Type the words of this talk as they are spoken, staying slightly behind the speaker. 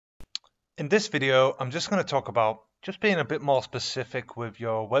In this video, I'm just going to talk about just being a bit more specific with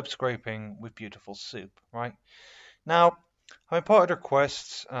your web scraping with BeautifulSoup, right? Now, I've imported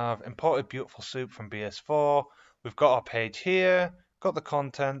requests, I've imported BeautifulSoup from BS4, we've got our page here, got the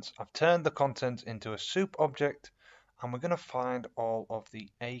content, I've turned the content into a soup object, and we're going to find all of the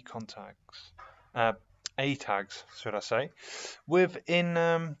A tags, should I say,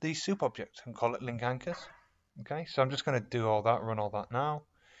 within the soup object and call it link anchors. Okay, so I'm just going to do all that, run all that now.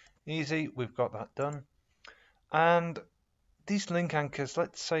 Easy, we've got that done. And these link anchors,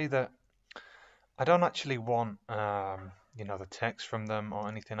 let's say that I don't actually want, the text from them or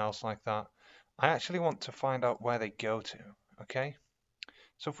anything else like that. I actually want to find out where they go to, okay?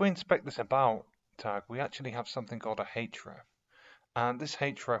 So if we inspect this about tag, we actually have something called a href. And this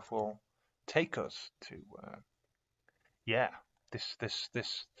href will take us to,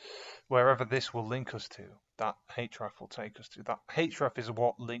 this, wherever this will link us to, that href will take us to. That href is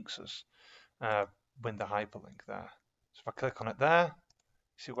what links us with the hyperlink there. So if I click on it there,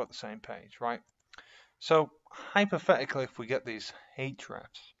 see we've got the same page, right? So hypothetically, if we get these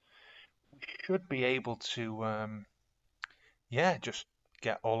hrefs, we should be able to, just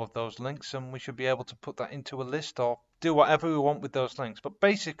get all of those links, and we should be able to put that into a list or do whatever we want with those links. But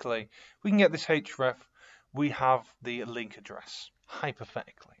basically, we can get this href, we have the link address,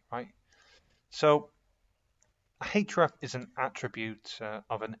 hypothetically, right? So a href is an attribute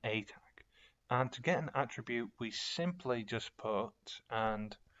of an A tag. And to get an attribute, we simply just put,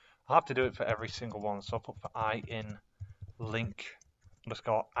 and I'll have to do it for every single one. So I'll put for I in link, let's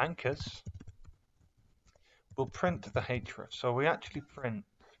go anchors. We'll print the href. So we actually print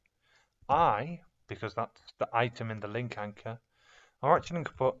I, because that's the item in the link anchor. I'm actually going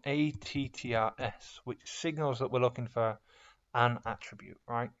to put attrs, which signals that we're looking for an attribute,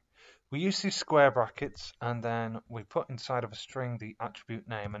 right? We use these square brackets, and then we put inside of a string the attribute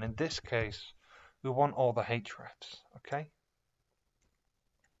name. And in this case, we want all the hrefs, okay?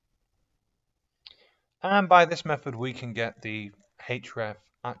 And by this method, we can get the href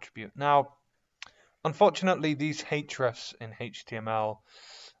attribute. Now, unfortunately, these hrefs in HTML,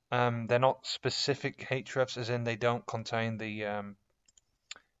 they're not specific hrefs, as in they don't contain the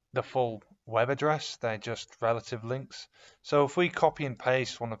full web address. They're just relative links. So if we copy and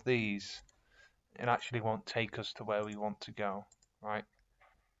paste one of these, it actually won't take us to where we want to go, right?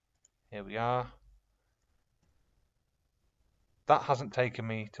 Here we are. That hasn't taken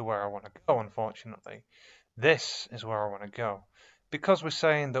me to where I want to go, unfortunately. This is where I want to go. Because we're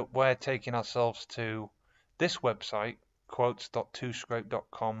saying that we're taking ourselves to this website,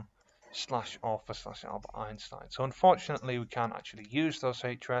 quotes.toscrape.com/author/Albert Einstein. So unfortunately, we can't actually use those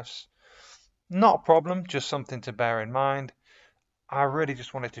hrefs. Not a problem, just something to bear in mind. I really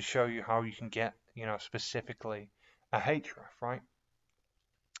just wanted to show you how you can get, specifically a href, right?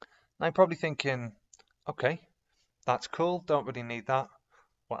 Now you're probably thinking, okay, that's cool, don't really need that.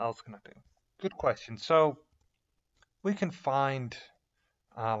 What else can I do? Good question. So we can find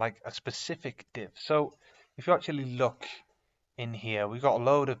like a specific div. So if you actually look in here, we've got a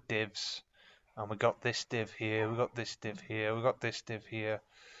load of divs, and we got this div here, we got this div here, we got this div here.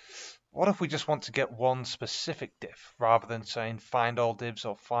 What if we just want to get one specific div rather than saying find all divs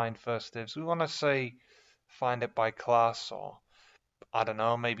or find first divs? We want to say find it by class, or I don't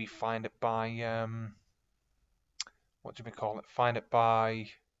know, maybe find it by what do we call it? Find it by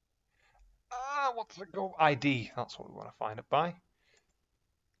what's it called? ID. That's what we want to find it by.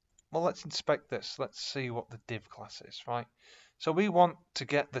 Well, let's inspect this. Let's see what the div class is, right? So we want to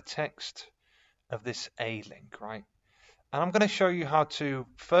get the text of this A link, right? And I'm going to show you how to,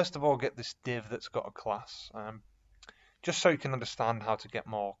 first of all, get this div that's got a class, just so you can understand how to get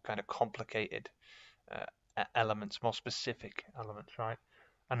more kind of complicated elements, more specific elements, right?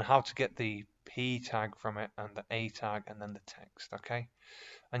 And how to get the P tag from it, and the A tag, and then the text, okay?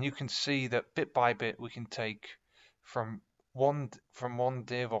 And you can see that bit by bit, we can take from one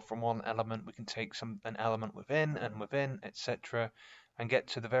div or from one element, we can take an element within and within, etc., and get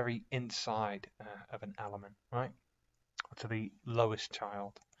to the very inside of an element, right? To the lowest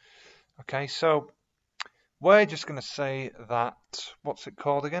child. Okay, so we're just going to say that, what's it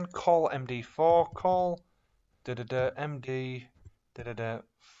called again? Call MD4, call MD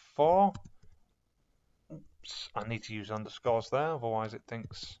 4. Oops, I need to use underscores there, otherwise it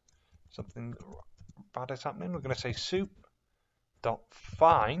thinks something bad is happening. We're going to say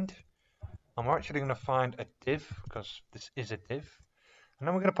soup.find, and we're actually going to find a div, because this is a div. And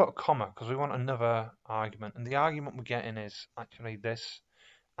then we're going to put a comma because we want another argument. And the argument we're getting is actually this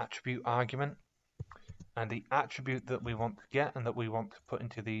attribute argument. And the attribute that we want to get and that we want to put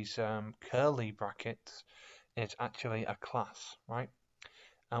into these curly brackets is actually a class, right?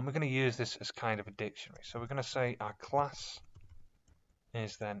 And we're going to use this as kind of a dictionary. So we're going to say our class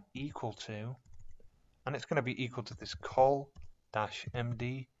is then equal to, and it's going to be equal to this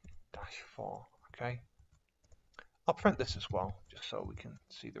col-md-4. Okay. I'll print this as well, just so we can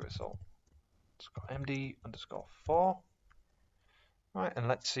see the result. It's got md_4. Right, and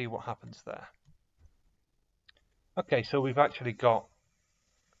let's see what happens there. Okay, so we've actually got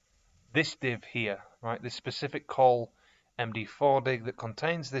this div here, right? This specific col md4 div that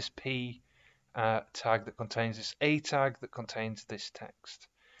contains this p tag that contains this a tag that contains this text.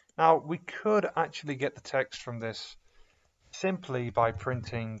 Now we could actually get the text from this simply by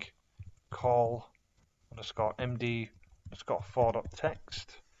printing col_md_4.text,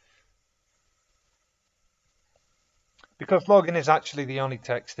 because login is actually the only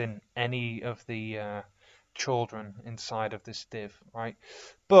text in any of the children inside of this div, right?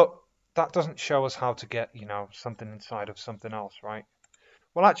 But that doesn't show us how to get, something inside of something else, right?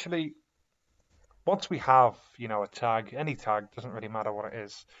 Well, actually, once we have, a tag, any tag, doesn't really matter what it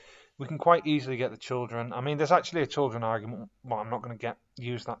is, we can quite easily get the children. I mean, there's actually a children argument. Well, I'm not going to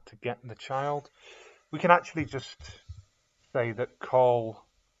use that to get the child. We can actually just say that col_p,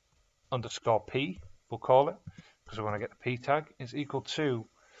 we'll call it, because we want to get the p tag, is equal to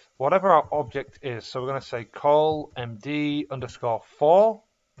whatever our object is. So we're going to say col_md_4.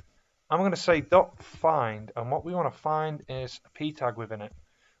 I'm going to say dot find, and what we want to find is a p tag within it,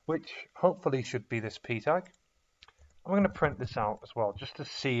 which hopefully should be this p tag. I'm going to print this out as well, just to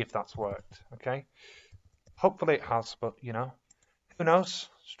see if that's worked, okay? Hopefully it has, but, who knows?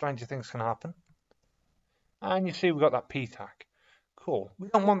 Stranger things can happen. And you see we've got that p tag. Cool. We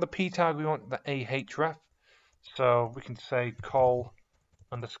don't want the p tag, we want the ahref. So we can say col_p_a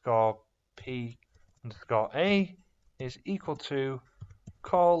is equal to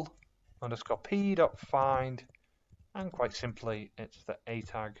col_p.find, and quite simply it's the a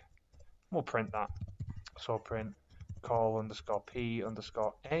tag. We'll print that. So I'll print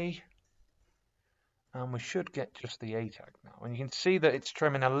col_p_a, and we should get just the a tag now. And you can see that it's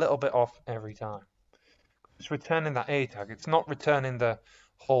trimming a little bit off every time. It's returning that a tag. It's not returning the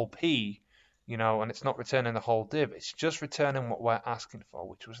whole p, and it's not returning the whole div. It's just returning what we're asking for,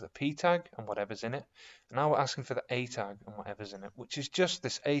 which was the p tag and whatever's in it. And now we're asking for the a tag and whatever's in it, which is just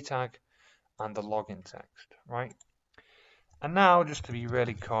this a tag and the login text, right? And now, just to be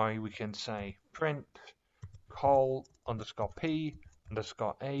really coy, we can say print col_p_a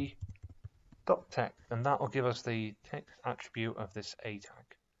dot text, and that will give us the text attribute of this a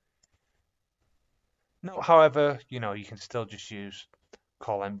tag. Note, however, you can still just use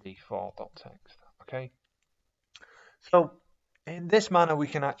col_md4.text. Okay. So in this manner, we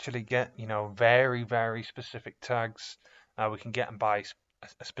can actually get very, very specific tags. We can get them by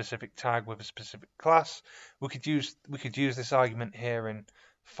a specific tag with a specific class. We could use this argument here in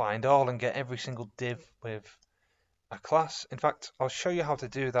find all and get every single div with a class. In fact, I'll show you how to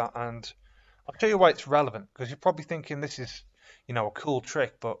do that, and I'll show you why it's relevant, because you're probably thinking this is a cool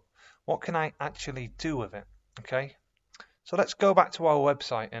trick, but what can I actually do with it? Okay, so let's go back to our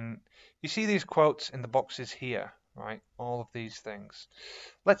website, and you see these quotes in the boxes here, right? All of these things.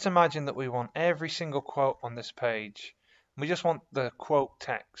 Let's imagine that we want every single quote on this page. We just want the quote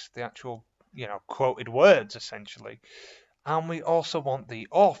text, the actual, quoted words essentially. And we also want the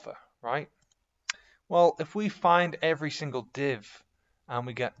author, right? Well, if we find every single div and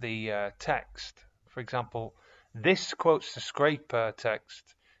we get the text, for example, this quotes to scraper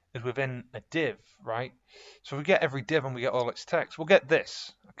text is within a div, right? So if we get every div and we get all its text, we'll get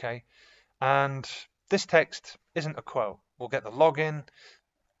this, okay? And this text isn't a quote. We'll get the login.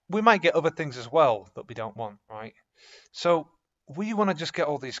 We might get other things as well that we don't want, right? So we want to just get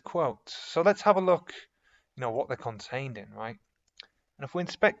all these quotes. So let's have a look, what they're contained in, right? And if we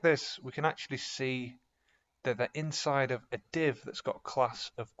inspect this, we can actually see that they're inside of a div that's got a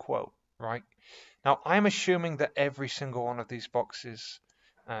class of quote, right? Now, I'm assuming that every single one of these boxes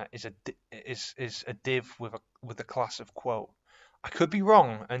is a div with a class of quote. I could be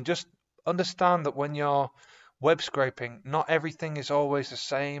wrong, and just understand that when you're web scraping, not everything is always the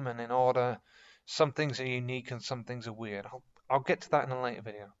same and in order. Some things are unique and some things are weird. I'll get to that in a later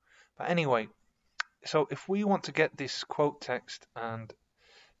video. But anyway, so if we want to get this quote text and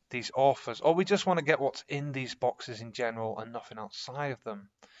these authors, or we just want to get what's in these boxes in general and nothing outside of them,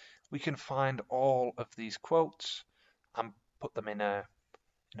 we can find all of these quotes and put them in a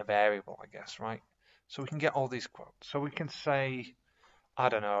variable, I guess, right? So we can get all these quotes. So we can say, I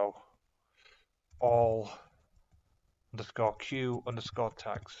don't know, all _q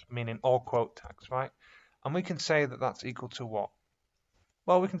tags, meaning all quote tags, right? And we can say that that's equal to what?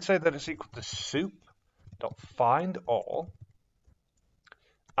 Well, we can say that it's equal to soup.find all,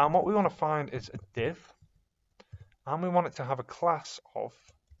 And what we want to find is a div, and we want it to have a class of,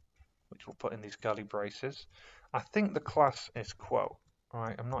 which we'll put in these curly braces. I think the class is quote.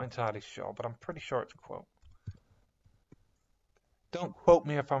 Alright, I'm not entirely sure, but I'm pretty sure it's quote. Don't quote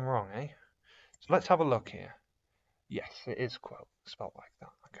me if I'm wrong, eh? So let's have a look here. Yes, it is quote, spelled like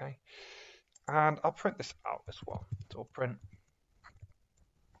that, okay? And I'll print this out as well. So I'll print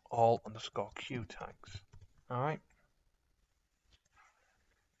all underscore Q tags. Alright.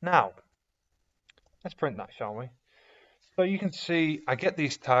 Now, let's print that, shall we? So you can see I get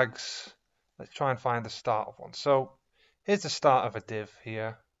these tags. Let's try and find the start of one. So here's the start of a div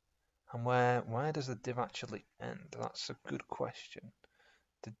here. And where does the div actually end? That's a good question.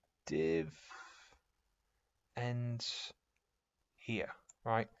 The div ends here,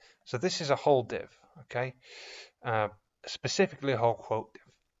 right? So this is a whole div, okay? Specifically a whole quote div.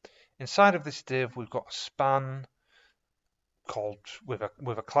 Inside of this div, we've got a span called with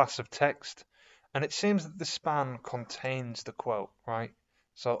a class of text, and it seems that the span contains the quote, right?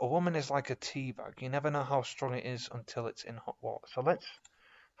 So a woman is like a tea bag. You never know how strong it is until it's in hot water. So let's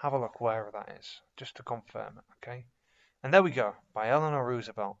have a look where that is, just to confirm it, okay? And there we go, by Eleanor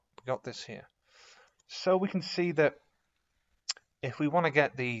Roosevelt. We got this here. So we can see that if we want to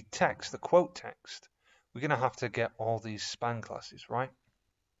get the text, the quote text, we're going to have to get all these span classes, right?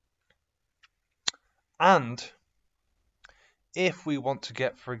 And if we want to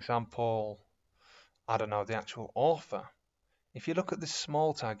get, for example, I don't know, the actual author, if you look at this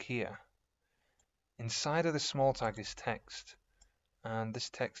small tag here, inside of the small tag is text, and this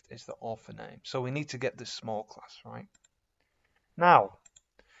text is the author name. So we need to get this small class, right? Now,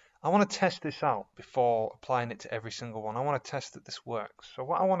 I want to test this out before applying it to every single one. I want to test that this works. So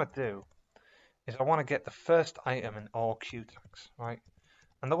what I want to do is I want to get the first item in all Q tags, right?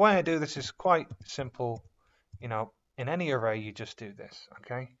 And the way I do this is quite simple. You know, in any array, you just do this,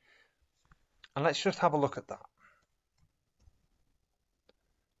 okay? And let's just have a look at that.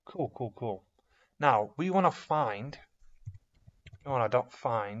 Cool, cool, cool. Now, we want to find,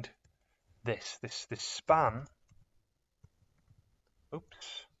 find this span.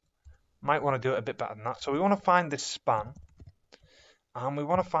 Oops. Might want to do it a bit better than that. So we want to find this span. And we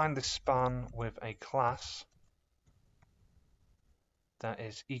want to find this span with a class that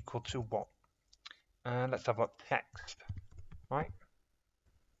is equal to what? And let's have a look, text, right?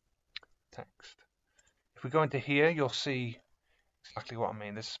 Text. If we go into here, you'll see exactly what I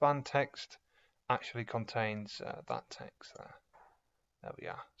mean. The span text actually contains that text there. There we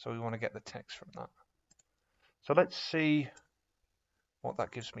are. So we want to get the text from that. So let's see what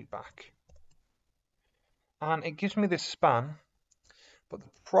that gives me back. And it gives me this span, but the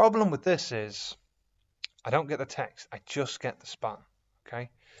problem with this is I don't get the text, I just get the span,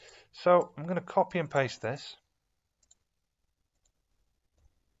 okay? So I'm going to copy and paste this.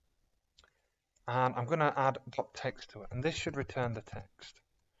 And I'm going to add .text to it, and this should return the text,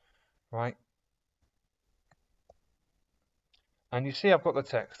 right? And you see I've got the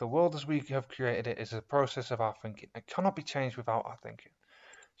text. The world as we have created it is a process of our thinking. It cannot be changed without our thinking.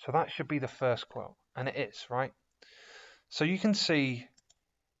 So that should be the first quote, and it is, right? So you can see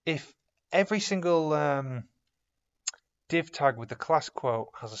if every single div tag with the class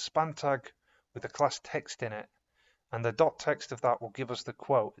quote has a span tag with the class text in it, and the .text of that will give us the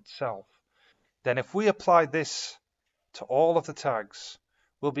quote itself, then if we apply this to all of the tags,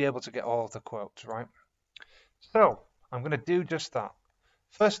 we'll be able to get all of the quotes, right? So I'm going to do just that.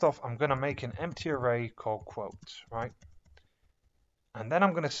 First off, I'm going to make an empty array called quotes, right? And then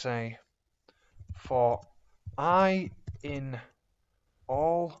I'm going to say for I in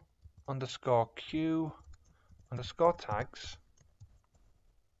all underscore Q underscore tags,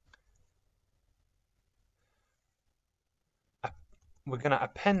 we're going to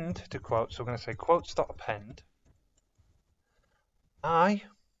append to quotes. So we're going to say quotes.append I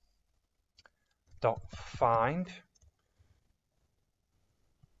dot find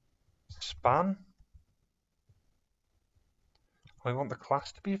span. We want the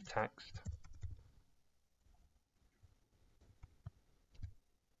class to be of text.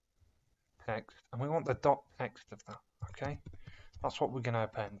 Text, and we want the .text of that, okay? That's what we're going to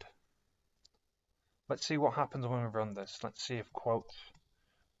append. Let's see what happens when we run this. Let's see if quotes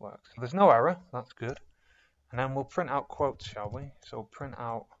works. So there's no error, that's good. And then we'll print out quotes, shall we? So we'll print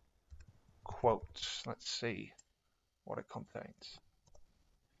out quotes. Let's see what it contains.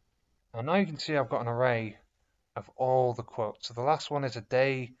 And now you can see I've got an array of all the quotes. So the last one is a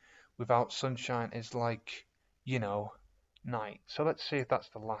day without sunshine is like, you know, night. So let's see if that's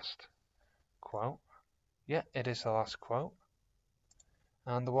the last quote. Yeah, it is the last quote.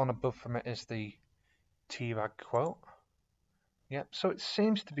 And the one above from it is the teabag quote. Yep, so it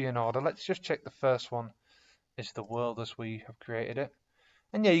seems to be in order. Let's just check the first one is the world as we have created it.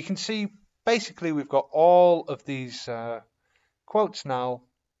 And yeah, you can see basically we've got all of these quotes now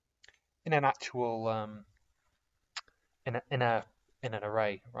in an actual in an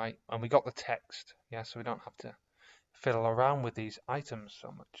array, right? And we got the text, yeah, so we don't have to fiddle around with these items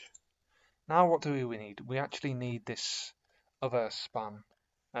so much. Now what do we need? We actually need this other span,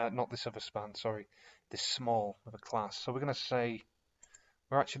 not this other span, sorry, this small of a class. So we're going to say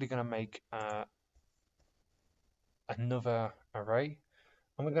we're actually going to make another array,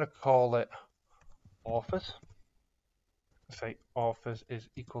 and we're going to call it authors. Say authors is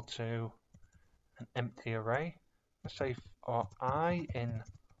equal to an empty array. Let's say for I in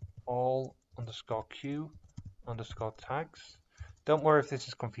all underscore q underscore tags. Don't worry if this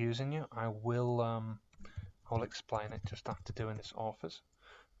is confusing you. I'll explain it just after doing this authors.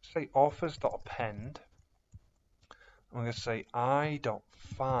 Say authors.append. I'm going to say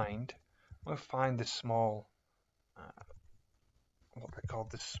I.find. I'm going to find this small, what they call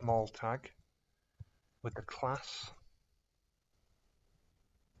this small tag with the class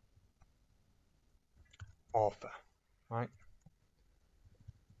author, right?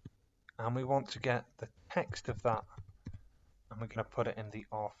 And we want to get the text of that, and we're going to put it in the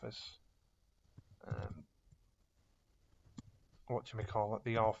authors. What do we call it?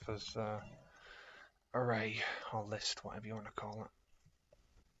 The authors array or list, whatever you want to call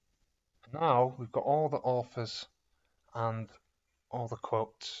it. Now we've got all the authors and all the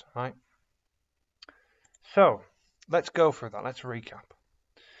quotes, right? So let's go through that. Let's recap.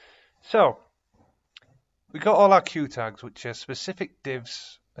 So we got all our Q tags, which are specific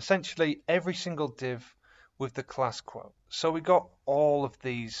divs, essentially every single div with the class quote. So we got all of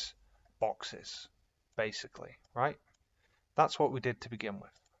these boxes, basically, right? That's what we did to begin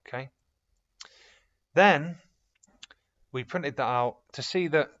with, okay? Then we printed that out to see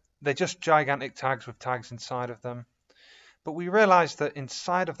that they're just gigantic tags with tags inside of them. But we realized that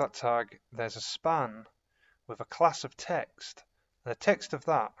inside of that tag, there's a span with a class of text. And the text of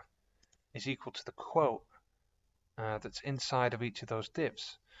that is equal to the quote that's inside of each of those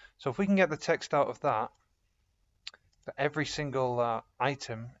divs. So if we can get the text out of that for every single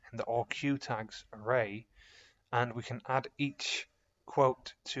item in the all Q tags array, and we can add each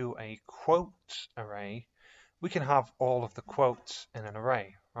quote to a quotes array, we can have all of the quotes in an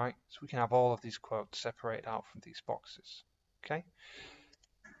array, right? So we can have all of these quotes separated out from these boxes, okay?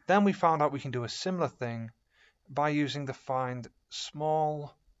 Then we found out we can do a similar thing by using the find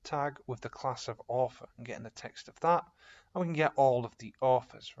small tag with the class of author and getting the text of that, and we can get all of the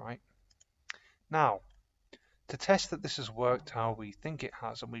authors, right? Now, to test that this has worked how we think it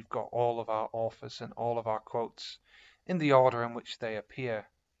has, and we've got all of our authors and all of our quotes in the order in which they appear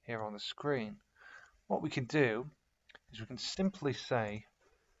here on the screen, what we can do is we can simply say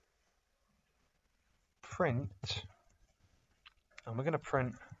print, and we're going to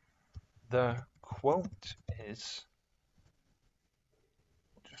print the quote is,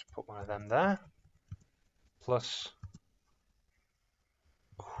 just put one of them there, plus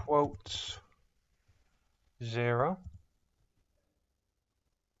quotes 0,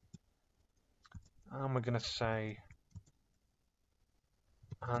 and we're going to say,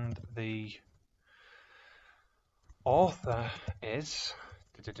 and the author is,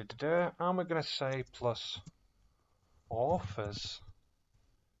 and we're going to say plus authors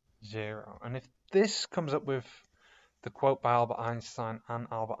 0. And if this comes up with the quote by Albert Einstein and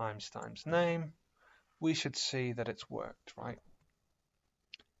Albert Einstein's name, we should see that it's worked, right?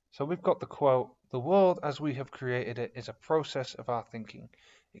 So we've got the quote, the world as we have created it is a process of our thinking.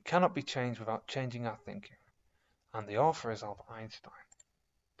 It cannot be changed without changing our thinking. And the author is Albert Einstein,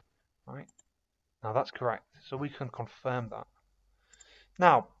 right? Now that's correct, so we can confirm that.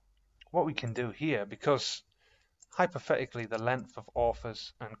 Now, what we can do here, because hypothetically the length of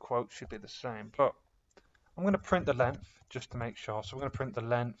authors and quotes should be the same, but I'm going to print the length just to make sure. So we're going to print the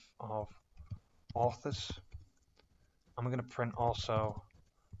length of authors, and we're going to print also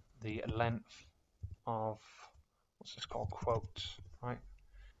the length of, what's this called, quotes, right?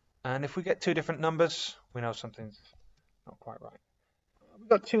 And if we get two different numbers, we know something's not quite right. We've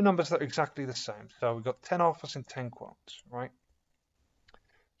got two numbers that are exactly the same. So we've got 10 authors and 10 quotes, right?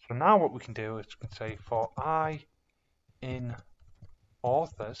 So now what we can do is we can say for I in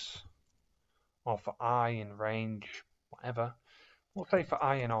authors, or for I in range, whatever, we'll say for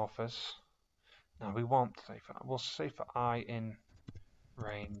I in authors. Now we won't say for, we'll say for I in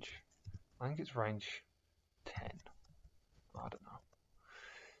range, I think it's range 10. I don't know.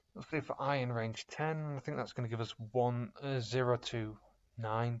 Let's say for I in range 10, I think that's going to give us 0 to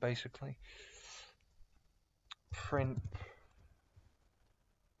 9 basically. Print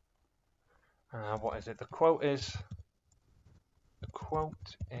What is it? The quote is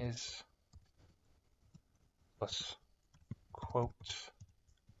plus quote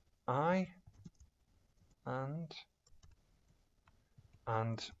I and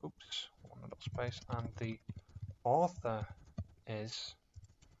oops, one little space, and the author is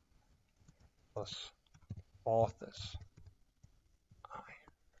plus authors I.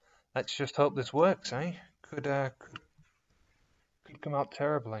 Let's just hope this works, eh? Could come out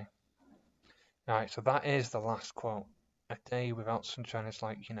terribly. Right, so that is the last quote. A day without sunshine is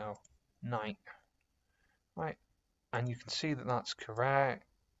like, night. Right, and you can see that that's correct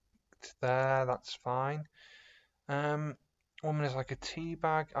there, that's fine. Woman is like a tea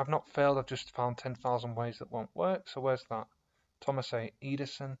bag. I've not failed, I've just found 10,000 ways that won't work. So where's that? Thomas A.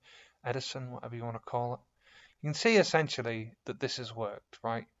 Edison, whatever you want to call it. You can see essentially that this has worked,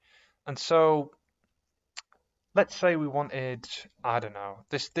 right? And so let's say we wanted, I don't know,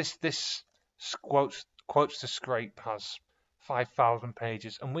 this quotes to scrape has 5,000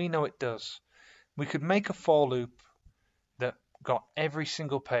 pages, and we know it does. We could make a for loop that got every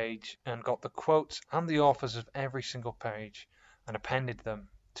single page and got the quotes and the authors of every single page and appended them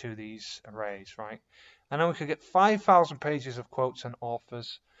to these arrays, right? And then we could get 5,000 pages of quotes and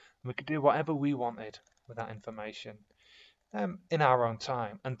authors, and we could do whatever we wanted with that information in our own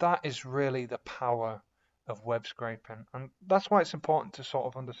time. And that is really the power of web scraping. And that's why it's important to sort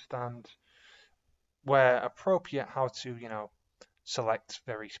of understand, where appropriate, how to, select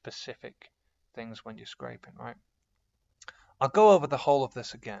very specific things when you're scraping, right? I'll go over the whole of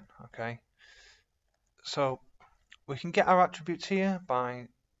this again, okay? So we can get our attributes here by,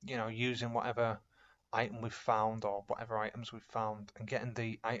 using whatever item we've found or whatever items we've found and getting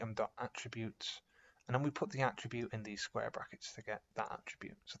the item.attributes. And then we put the attribute in these square brackets to get that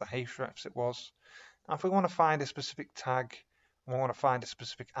attribute. So the hrefs it was. Now if we want to find a specific tag, we want to find a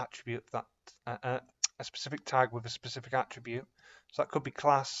specific attribute that a specific tag with a specific attribute. So that could be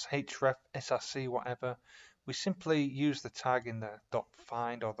class, href, src, whatever. We simply use the tag in the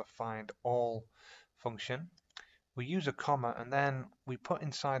 .find or the find all function. We use a comma and then we put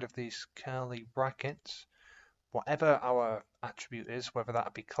inside of these curly brackets whatever our attribute is, whether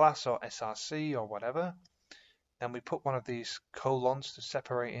that be class or src or whatever. Then we put one of these colons to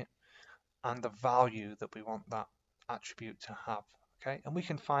separate it and the value that we want that attribute to have. Okay, and we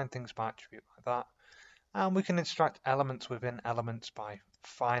can find things by attribute like that. And we can extract elements within elements by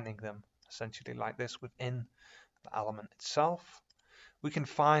finding them essentially like this within the element itself. We can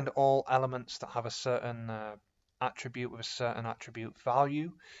find all elements that have a certain attribute with a certain attribute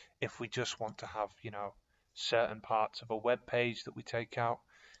value if we just want to have, certain parts of a web page that we take out.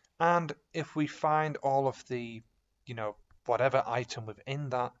 And if we find all of the, whatever item within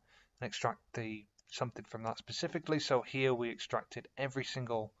that and extract the something from that specifically. So here we extracted every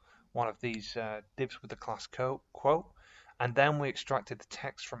single one of these divs with the class quote, and then we extracted the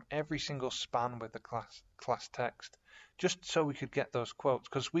text from every single span with the class text, just so we could get those quotes,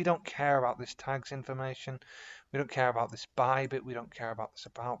 because we don't care about this tags information, we don't care about this by bit, we don't care about this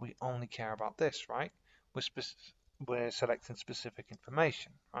about, we only care about this, right? We're selecting specific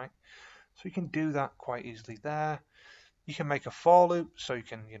information, right? So you can do that quite easily there. You can make a for loop, so you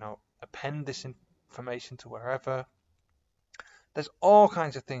can, append this information to wherever. There's all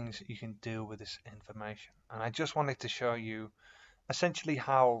kinds of things you can do with this information. And I just wanted to show you essentially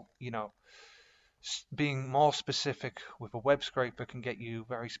how, being more specific with a web scraper can get you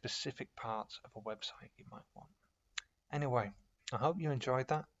very specific parts of a website you might want. Anyway, I hope you enjoyed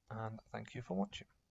that and thank you for watching.